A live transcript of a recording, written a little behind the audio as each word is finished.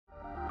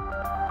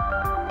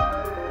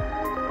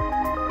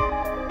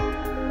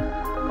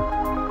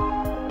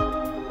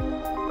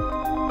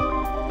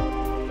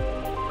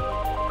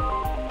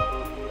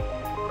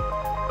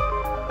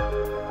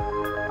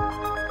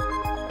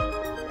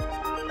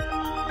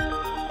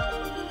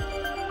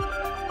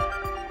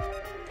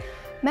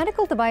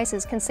Medical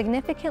devices can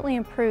significantly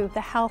improve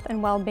the health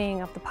and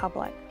well-being of the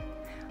public.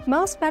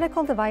 Most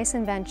medical device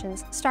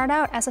inventions start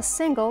out as a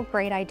single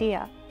great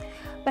idea.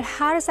 But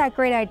how does that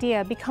great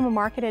idea become a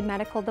marketed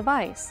medical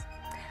device?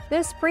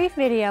 This brief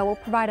video will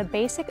provide a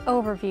basic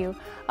overview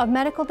of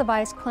medical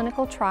device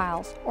clinical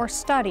trials or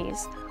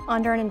studies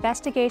under an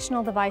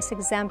Investigational Device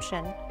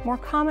Exemption, more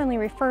commonly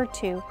referred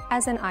to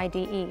as an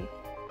IDE.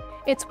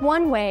 It's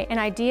one way an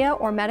idea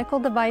or medical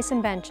device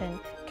invention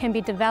can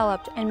be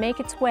developed and make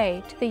its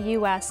way to the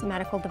U.S.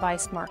 medical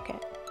device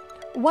market.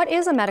 What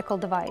is a medical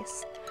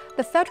device?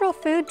 The Federal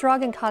Food,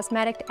 Drug, and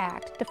Cosmetic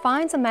Act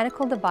defines a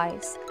medical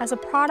device as a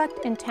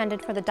product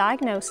intended for the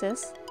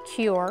diagnosis,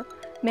 cure,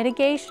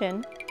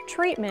 mitigation,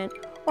 treatment,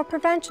 or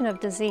prevention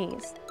of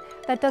disease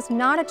that does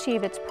not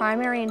achieve its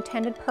primary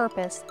intended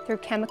purpose through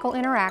chemical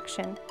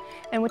interaction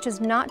and which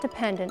is not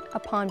dependent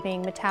upon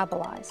being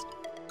metabolized.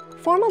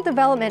 Formal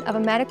development of a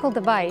medical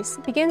device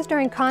begins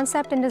during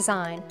concept and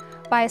design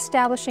by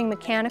establishing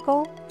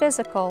mechanical,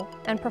 physical,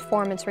 and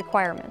performance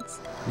requirements.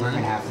 We're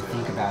going to have to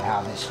think about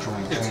how this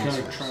joint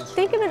transfers.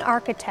 Think of an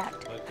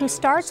architect who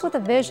starts with a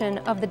vision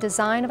of the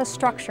design of a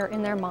structure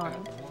in their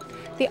mind.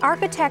 The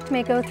architect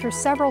may go through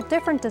several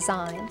different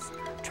designs,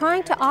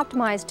 trying to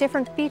optimize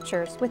different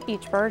features with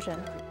each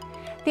version.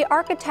 The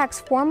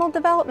architect's formal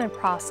development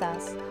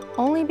process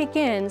only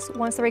begins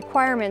once the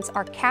requirements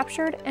are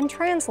captured and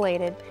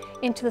translated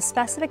into the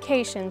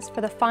specifications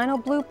for the final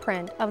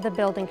blueprint of the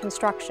building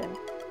construction.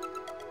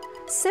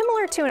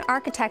 Similar to an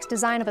architect's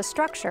design of a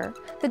structure,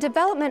 the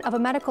development of a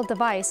medical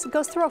device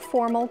goes through a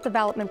formal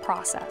development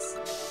process.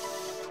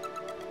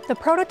 The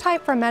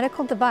prototype for a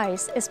medical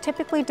device is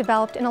typically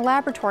developed in a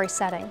laboratory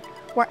setting,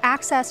 where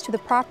access to the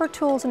proper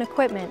tools and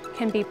equipment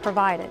can be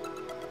provided.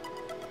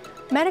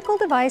 Medical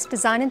device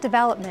design and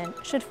development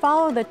should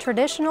follow the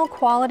traditional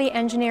quality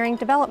engineering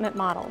development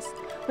models,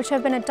 which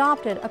have been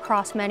adopted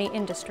across many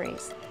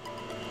industries.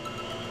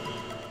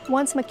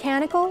 Once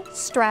mechanical,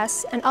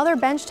 stress, and other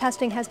bench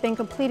testing has been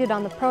completed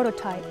on the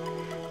prototype,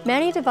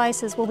 many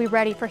devices will be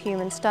ready for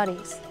human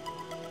studies.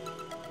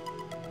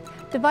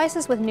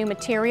 Devices with new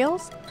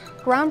materials,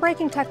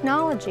 groundbreaking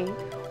technology,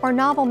 or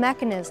novel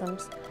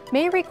mechanisms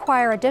may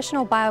require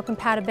additional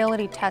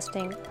biocompatibility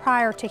testing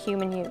prior to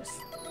human use.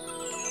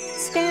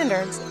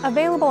 Standards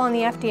available on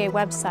the FDA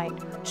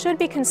website should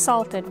be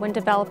consulted when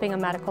developing a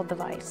medical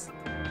device.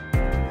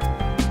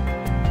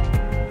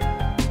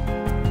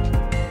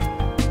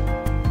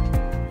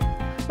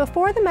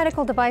 Before the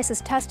medical device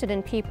is tested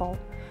in people,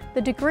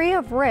 the degree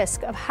of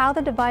risk of how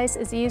the device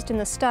is used in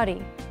the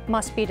study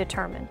must be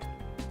determined.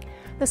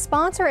 The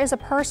sponsor is a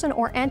person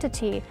or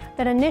entity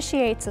that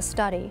initiates a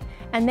study,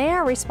 and they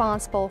are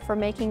responsible for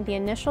making the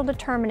initial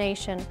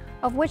determination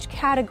of which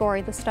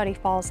category the study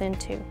falls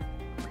into.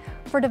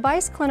 For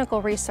device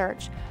clinical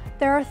research,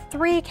 there are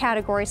 3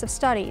 categories of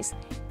studies,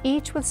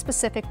 each with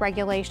specific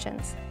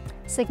regulations: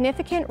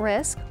 significant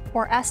risk,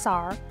 or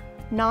SR,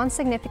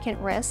 non-significant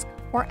risk,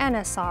 or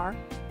NSR,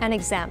 and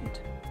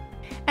exempt.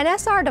 An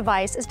SR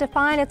device is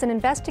defined as an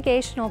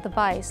investigational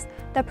device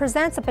that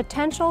presents a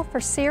potential for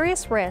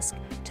serious risk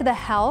to the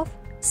health,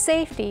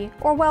 safety,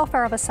 or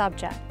welfare of a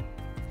subject.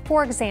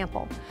 For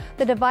example,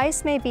 the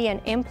device may be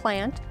an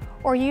implant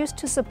or used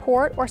to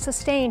support or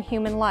sustain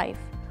human life,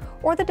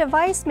 or the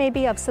device may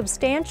be of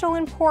substantial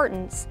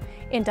importance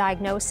in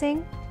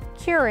diagnosing,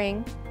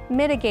 curing,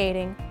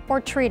 mitigating, or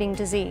treating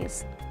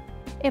disease.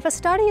 If a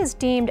study is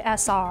deemed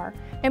SR,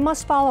 it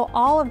must follow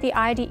all of the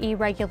IDE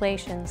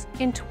regulations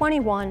in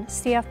 21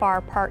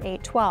 CFR Part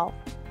 812.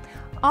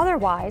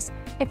 Otherwise,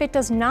 if it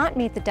does not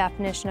meet the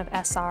definition of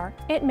SR,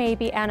 it may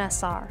be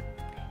NSR.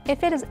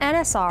 If it is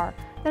NSR,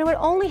 then it would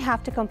only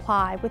have to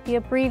comply with the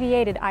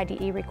abbreviated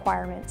IDE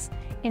requirements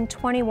in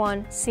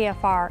 21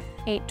 CFR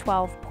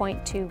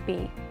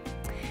 812.2b.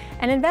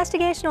 An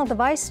investigational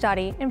device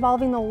study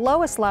involving the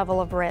lowest level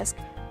of risk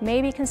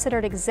may be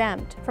considered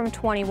exempt from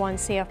 21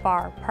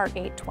 CFR Part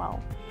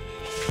 812.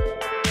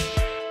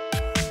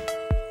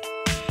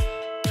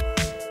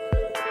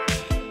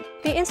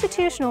 The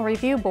Institutional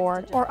Review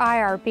Board, or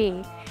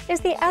IRB, is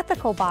the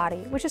ethical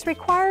body which is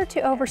required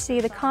to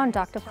oversee the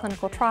conduct of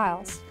clinical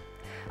trials.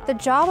 The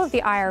job of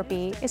the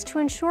IRB is to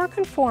ensure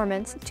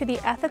conformance to the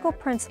ethical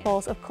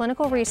principles of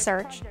clinical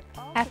research,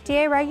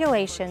 FDA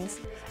regulations,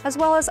 as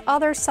well as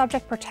other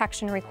subject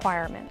protection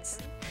requirements.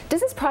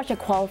 Does this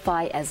project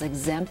qualify as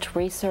exempt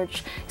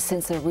research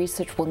since the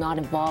research will not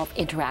involve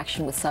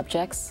interaction with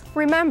subjects?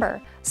 Remember,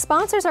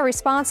 sponsors are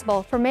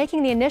responsible for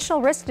making the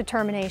initial risk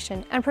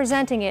determination and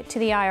presenting it to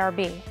the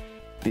IRB.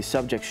 The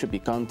subject should be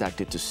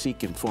contacted to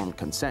seek informed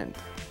consent.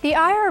 The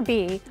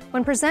IRB,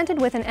 when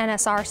presented with an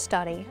NSR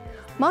study,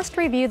 must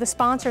review the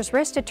sponsor's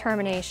risk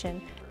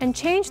determination and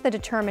change the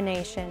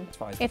determination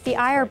if the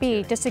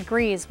IRB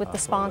disagrees with the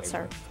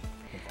sponsor.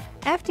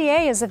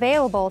 FDA is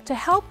available to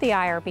help the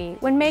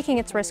IRB when making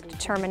its risk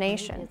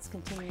determination.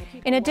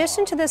 In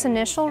addition to this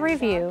initial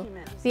review,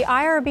 the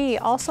IRB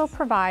also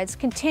provides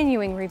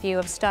continuing review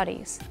of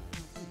studies.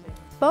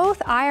 Both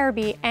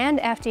IRB and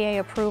FDA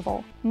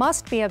approval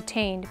must be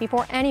obtained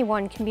before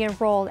anyone can be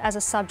enrolled as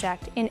a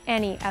subject in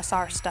any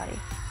SR study.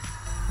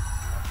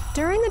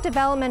 During the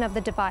development of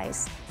the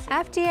device,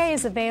 FDA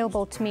is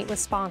available to meet with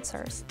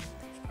sponsors.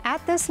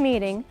 At this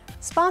meeting,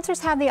 sponsors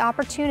have the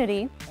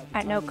opportunity,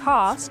 at no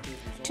cost,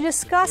 to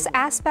discuss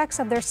aspects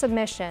of their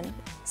submission,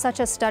 such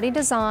as study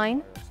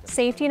design,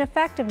 safety and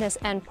effectiveness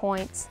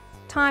endpoints,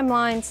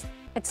 timelines,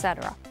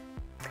 etc.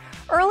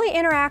 Early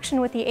interaction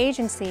with the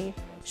agency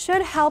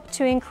should help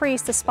to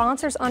increase the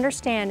sponsor's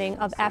understanding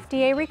of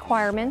FDA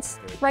requirements,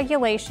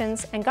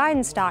 regulations, and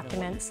guidance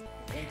documents,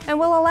 and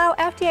will allow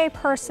FDA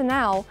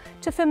personnel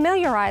to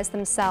familiarize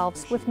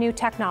themselves with new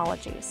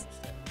technologies.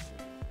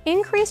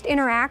 Increased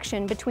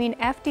interaction between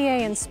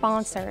FDA and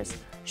sponsors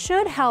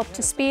should help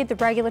to speed the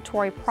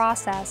regulatory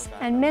process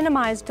and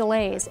minimize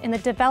delays in the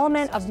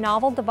development of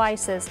novel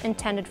devices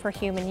intended for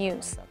human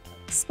use.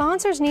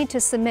 Sponsors need to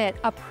submit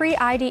a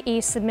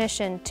pre-IDE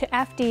submission to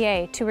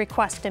FDA to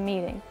request a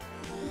meeting.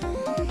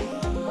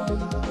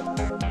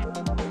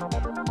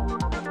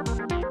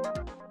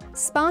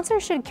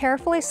 Sponsors should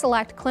carefully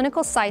select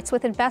clinical sites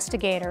with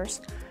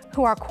investigators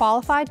who are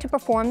qualified to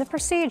perform the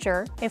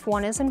procedure if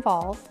one is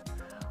involved,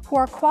 who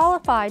are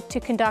qualified to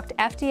conduct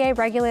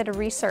FDA-regulated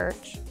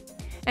research,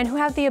 and who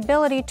have the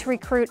ability to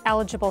recruit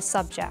eligible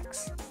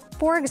subjects.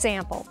 For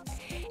example,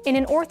 in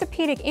an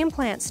orthopedic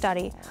implant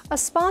study, a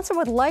sponsor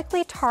would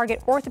likely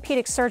target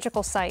orthopedic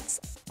surgical sites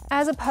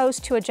as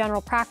opposed to a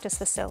general practice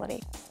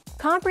facility.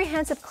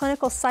 Comprehensive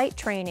clinical site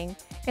training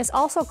is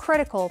also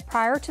critical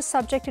prior to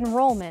subject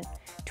enrollment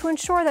to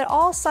ensure that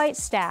all site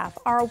staff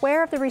are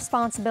aware of the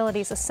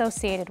responsibilities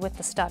associated with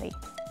the study.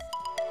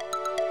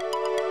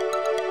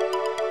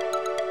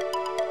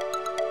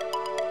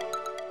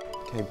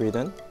 Okay, breathe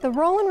in. The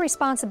role and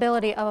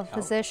responsibility of a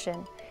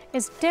physician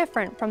is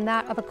different from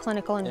that of a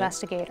clinical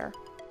investigator.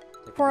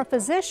 For a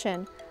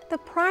physician, the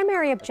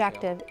primary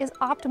objective is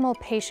optimal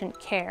patient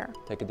care.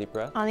 Take a deep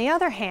breath. On the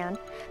other hand,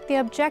 the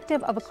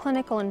objective of a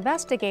clinical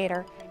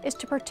investigator is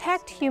to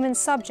protect human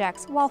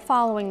subjects while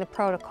following the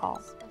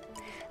protocol.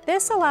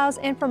 This allows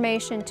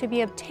information to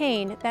be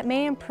obtained that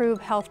may improve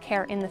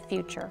healthcare in the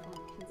future.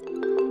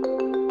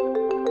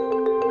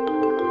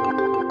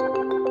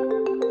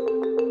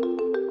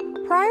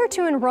 Prior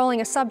to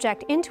enrolling a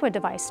subject into a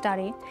device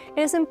study,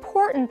 it is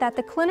important that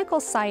the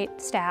clinical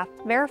site staff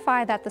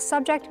verify that the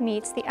subject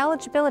meets the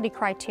eligibility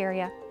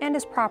criteria and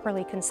is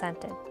properly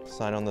consented.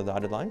 Sign on the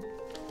dotted line.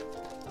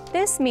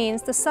 This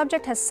means the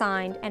subject has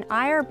signed an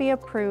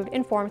IRB-approved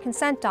informed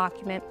consent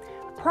document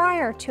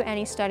prior to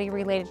any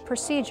study-related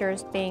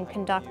procedures being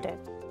conducted.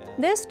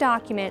 This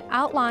document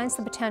outlines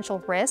the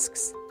potential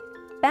risks,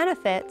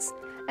 benefits,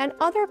 and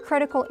other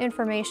critical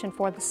information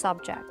for the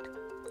subject.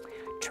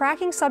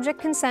 Tracking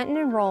subject consent and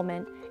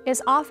enrollment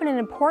is often an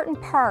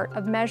important part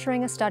of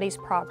measuring a study's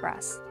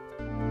progress.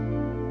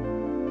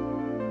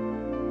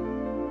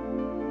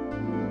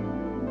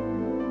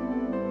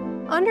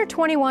 Under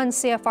 21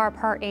 CFR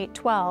Part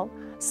 812,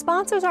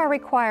 sponsors are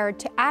required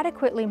to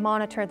adequately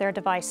monitor their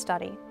device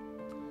study.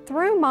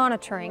 Through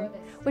monitoring,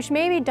 which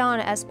may be done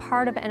as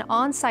part of an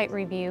on-site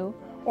review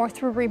or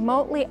through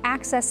remotely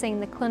accessing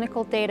the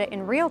clinical data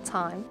in real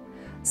time,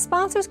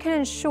 sponsors can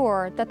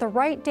ensure that the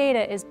right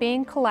data is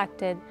being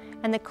collected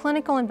and the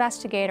clinical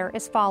investigator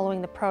is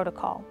following the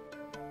protocol.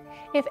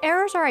 If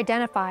errors are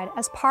identified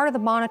as part of the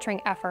monitoring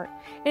effort,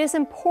 it is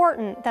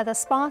important that the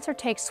sponsor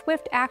takes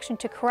swift action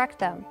to correct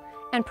them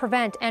and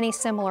prevent any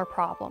similar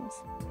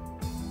problems.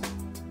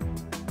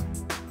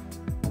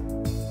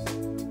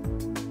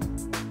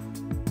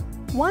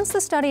 Once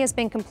the study has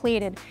been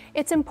completed,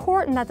 it's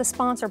important that the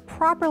sponsor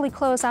properly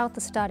close out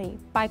the study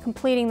by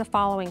completing the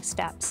following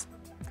steps.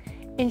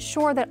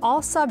 Ensure that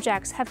all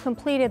subjects have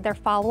completed their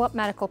follow-up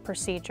medical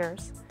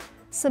procedures.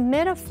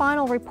 Submit a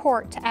final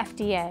report to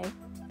FDA.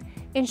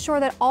 Ensure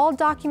that all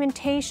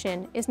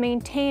documentation is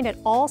maintained at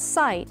all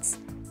sites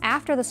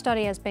after the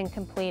study has been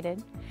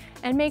completed,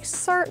 and make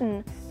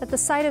certain that the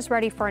site is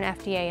ready for an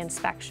FDA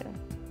inspection.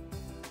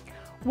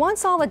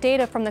 Once all the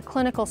data from the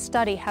clinical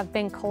study have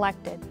been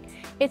collected,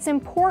 it's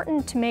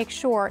important to make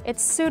sure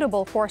it's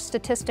suitable for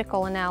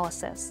statistical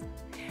analysis.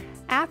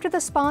 After the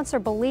sponsor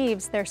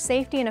believes their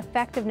safety and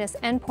effectiveness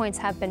endpoints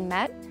have been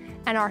met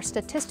and are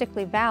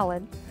statistically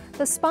valid,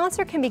 the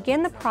sponsor can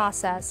begin the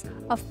process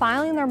of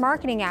filing their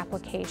marketing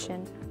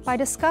application by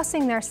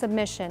discussing their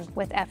submission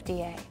with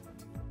FDA.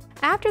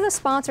 After the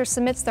sponsor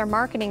submits their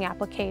marketing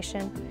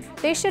application,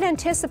 they should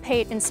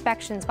anticipate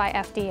inspections by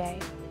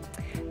FDA.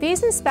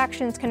 These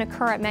inspections can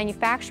occur at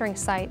manufacturing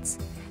sites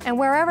and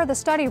wherever the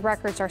study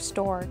records are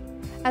stored,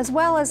 as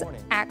well as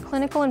at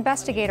clinical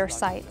investigator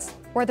sites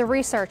where the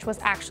research was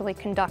actually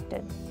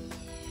conducted.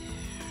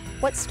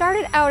 What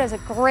started out as a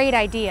great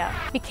idea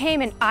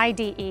became an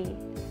IDE,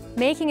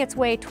 making its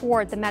way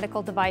toward the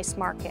medical device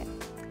market.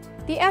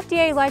 The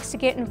FDA likes to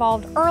get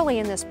involved early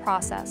in this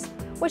process,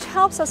 which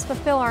helps us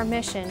fulfill our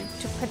mission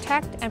to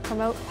protect and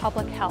promote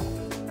public health.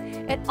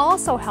 It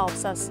also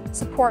helps us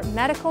support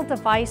medical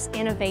device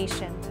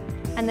innovation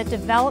and the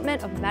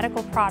development of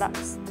medical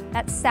products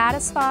that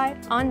satisfy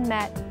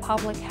unmet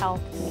public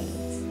health needs.